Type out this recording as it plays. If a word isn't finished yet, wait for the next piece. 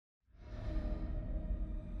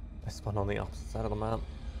spawned on the opposite side of the map.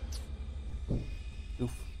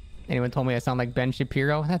 Oof. Anyone told me I sound like Ben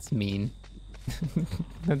Shapiro? That's mean.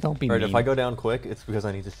 Don't be Alright, mean. if I go down quick, it's because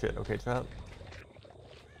I need to shit, okay, chat?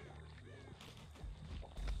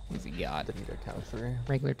 What's he got? Didn't get couch tree.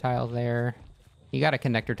 Regular tile there. You got a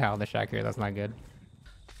connector tile in the shack here. That's not good.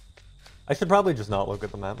 I should probably just not look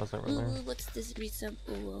at the map unless I'm Ooh, there. what's this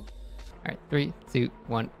resemble? Alright, 3, 2,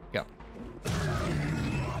 1, go.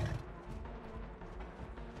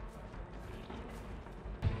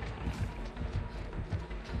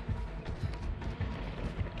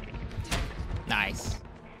 Nice.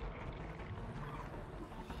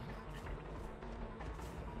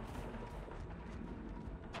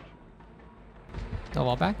 No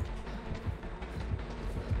wall back.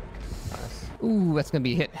 Nice. Ooh, that's gonna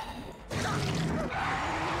be a hit.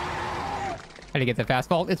 How to get the fast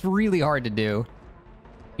vault? It's really hard to do.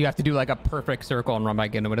 You have to do like a perfect circle and run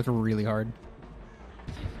back into it. It's really hard.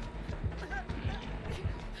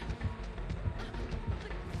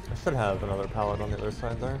 I should have another pallet on the other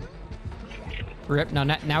side there. Rip. No,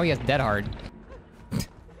 now he has dead hard.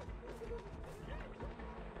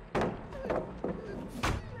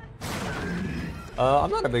 I'm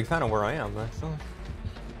not a big fan of where I am, actually.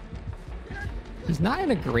 He's not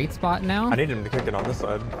in a great spot now. I need him to kick it on this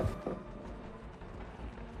side.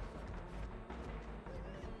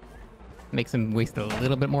 Makes him waste a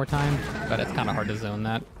little bit more time, but it's kind of hard to zone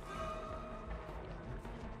that.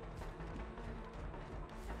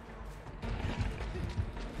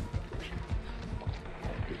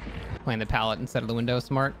 Playing the pallet instead of the window is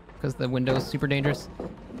smart, because the window is super dangerous.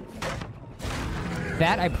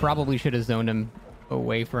 That I probably should have zoned him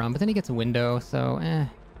away from, but then he gets a window, so eh.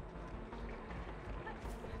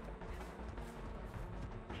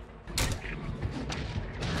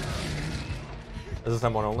 Is this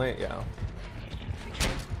M1 only? Yeah.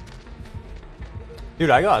 Dude,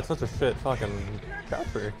 I got such a shit fucking couch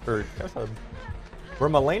tree, or Cowshed. Where are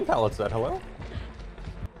my lane pallets at? Hello?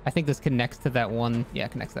 I think this connects to that one. Yeah,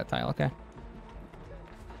 connects to that tile, okay.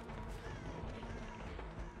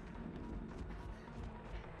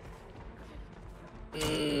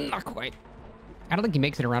 Not quite. I don't think he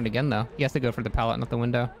makes it around again, though. He has to go for the pallet, not the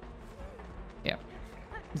window. Yeah.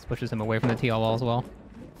 This pushes him away from the TL wall as well.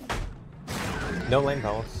 No lane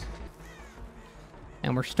pallets.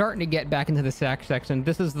 And we're starting to get back into the sack section.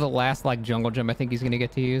 This is the last, like, jungle gym I think he's going to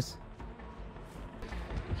get to use.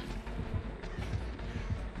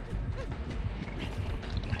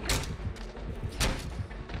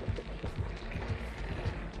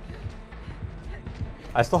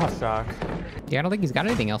 I still have shock. Yeah, I don't think he's got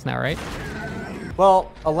anything else now, right?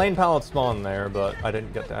 Well, a lane pallet spawned there, but I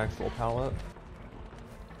didn't get the actual pallet.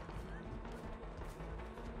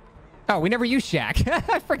 Oh, we never used Shack.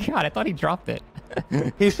 I forgot. I thought he dropped it.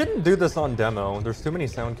 He shouldn't do this on demo. There's too many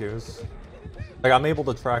sound cues. Like, I'm able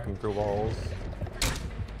to track him through walls.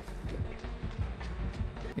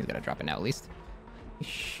 He's got to drop it now, at least. He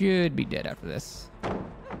should be dead after this.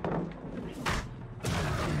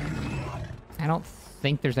 I don't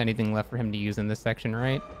think there's anything left for him to use in this section,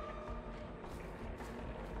 right?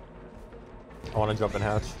 I want to jump and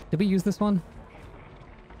hatch. Did we use this one?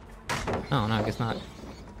 Oh, no, I guess not.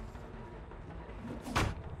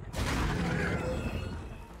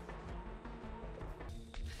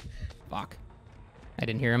 Fuck. I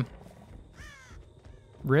didn't hear him.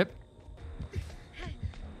 Rip.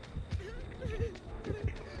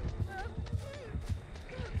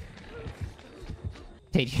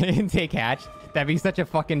 Take hatch. That'd be such a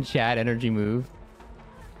fucking Chad energy move.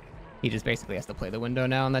 He just basically has to play the window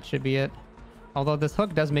now, and that should be it. Although this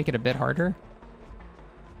hook does make it a bit harder.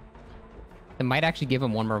 It might actually give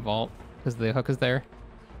him one more vault, because the hook is there.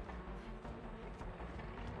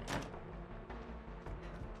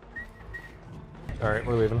 Alright,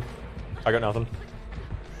 we're leaving. I got nothing.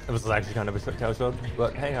 It was actually kind of a shit Cowshed,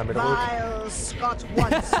 but hey, I made it work. Vile Scott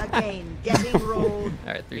once again getting rolled.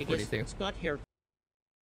 Alright, 342. Scott here.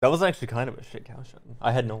 That was actually kind of a shit Cowshed.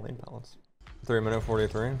 I had no lane pallets. 3 minute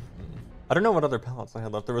 43. I don't know what other pallets I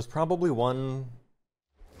had left. There was probably one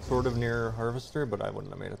sort of near Harvester, but I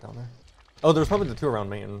wouldn't have made it down there. Oh, there was probably the 2 around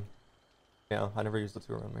main. Yeah, I never used the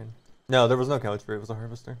 2 around main. No, there was no couch tree. It was a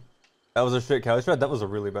Harvester. That was a shit Cowshed. That was a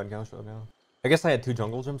really bad Cowshed, yeah. I guess I had 2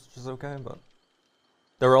 jungle gyms, which is okay, but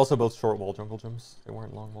they were also both short wall jungle gyms. They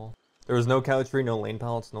weren't long wall. There was no couch tree, no lane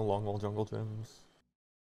pallets, no long wall jungle gyms.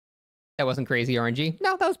 That wasn't crazy RNG.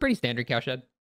 No, that was pretty standard Cowshed.